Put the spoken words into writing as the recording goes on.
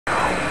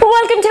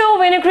Welcome to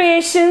Venu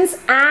Creations,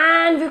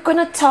 and we're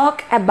gonna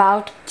talk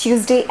about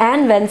Tuesday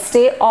and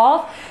Wednesday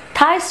of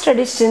Thai's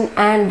tradition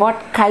and what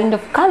kind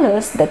of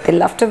colors that they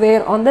love to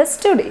wear on their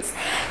studies.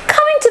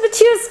 Coming to the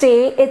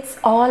Tuesday, it's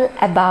all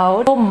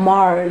about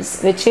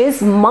Mars, which is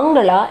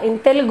Mangala. In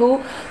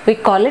Telugu, we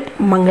call it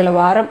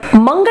Mangalavaram.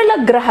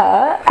 Mangala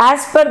Graha,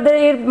 as per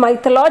their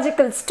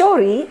mythological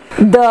story,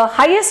 the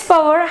highest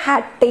power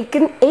had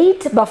taken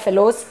 8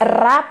 buffaloes,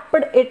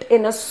 wrapped it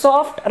in a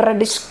soft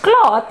reddish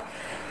cloth,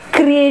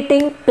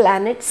 creating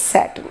planet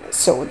Saturn.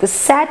 So the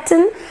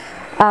Saturn,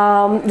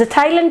 the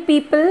Thailand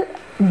people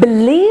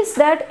believes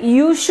that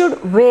you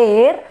should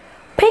wear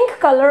pink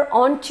color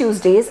on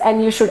Tuesdays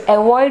and you should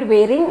avoid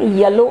wearing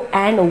yellow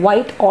and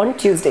white on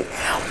Tuesdays.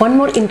 One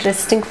more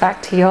interesting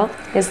fact here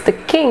is the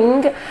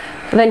king,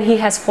 when he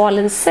has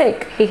fallen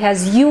sick, he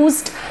has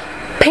used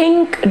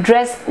pink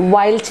dress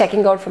while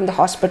checking out from the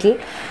hospital,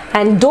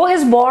 and though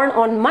he's born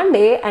on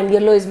Monday and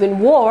yellow has been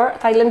worn,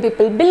 Thailand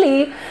people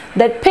believe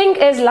that pink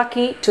is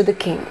lucky to the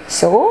king.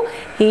 So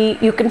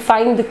you can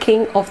find the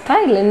king of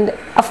Thailand,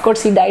 of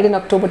course he died in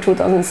October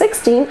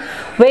 2016,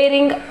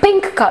 wearing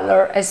pink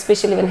color,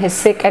 especially when he's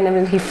sick and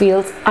when he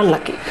feels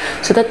unlucky.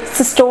 So that's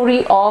the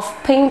story of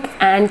pink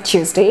and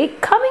Tuesday.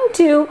 Coming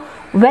to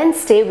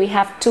Wednesday, we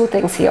have two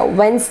things here: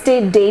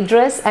 Wednesday day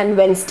dress and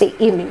Wednesday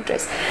evening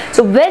dress.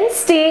 So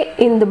Wednesday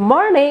in the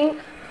morning,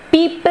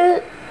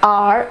 people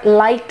are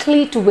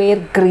likely to wear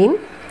green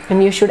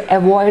and you should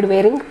avoid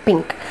wearing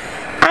pink.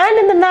 And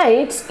in the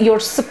nights, you're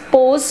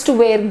supposed to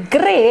wear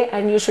gray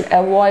and you should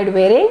avoid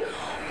wearing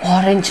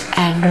orange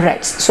and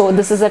reds. So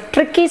this is a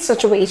tricky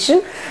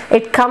situation.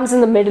 It comes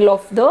in the middle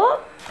of the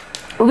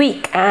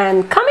week.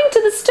 And coming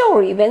to the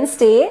story,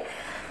 Wednesday,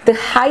 the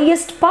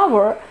highest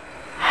power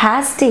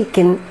has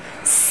taken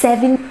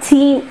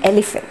 17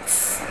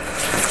 elephants,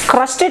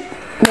 crushed it,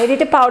 made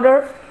it a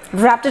powder,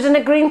 wrapped it in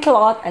a green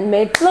cloth and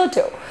made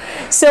Pluto.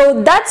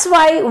 So that's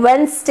why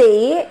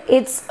Wednesday,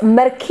 it's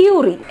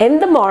Mercury in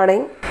the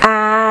morning,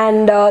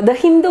 and the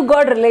Hindu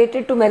god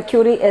related to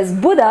Mercury is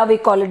Buddha. We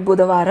call it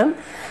Budhavaram,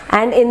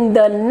 and in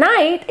the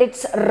night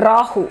it's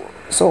Rahu.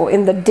 So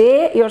in the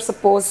day, you're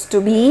supposed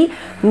to be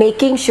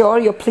making sure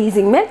you're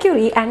pleasing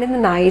Mercury, and in the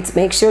nights,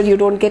 make sure you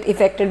don't get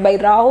affected by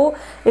Rahu.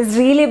 It's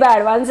really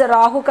bad. Once a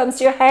Rahu comes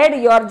to your head,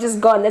 you're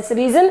just gone. That's the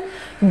reason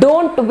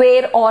don't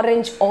wear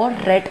orange or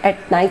red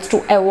at nights to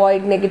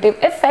avoid negative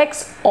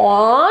effects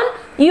on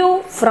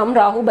you from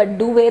Rahu, but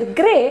do wear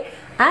gray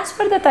as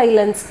per the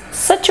Thailand's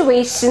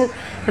situation,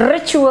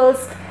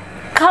 rituals,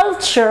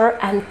 culture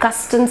and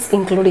customs,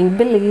 including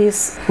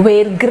beliefs.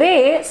 Wear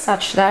gray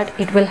such that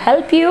it will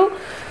help you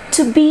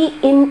to be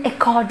in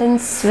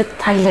accordance with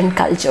Thailand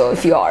culture.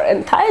 If you are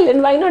in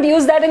Thailand, why not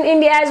use that in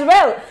India as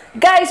well,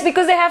 guys,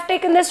 because they have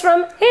taken this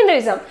from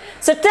Hinduism.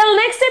 So till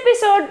next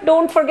episode,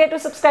 don't forget to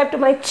subscribe to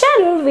my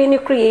channel Venu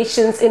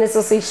Creations in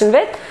association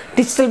with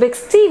Digital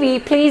Bix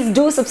TV. Please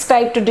do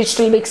subscribe to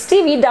Digital Bix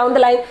TV. Down the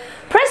line,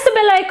 press the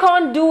bell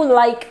icon, do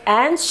like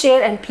and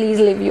share, and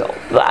please leave your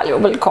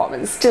valuable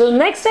comments. Till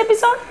next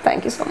episode,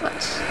 thank you so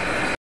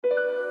much.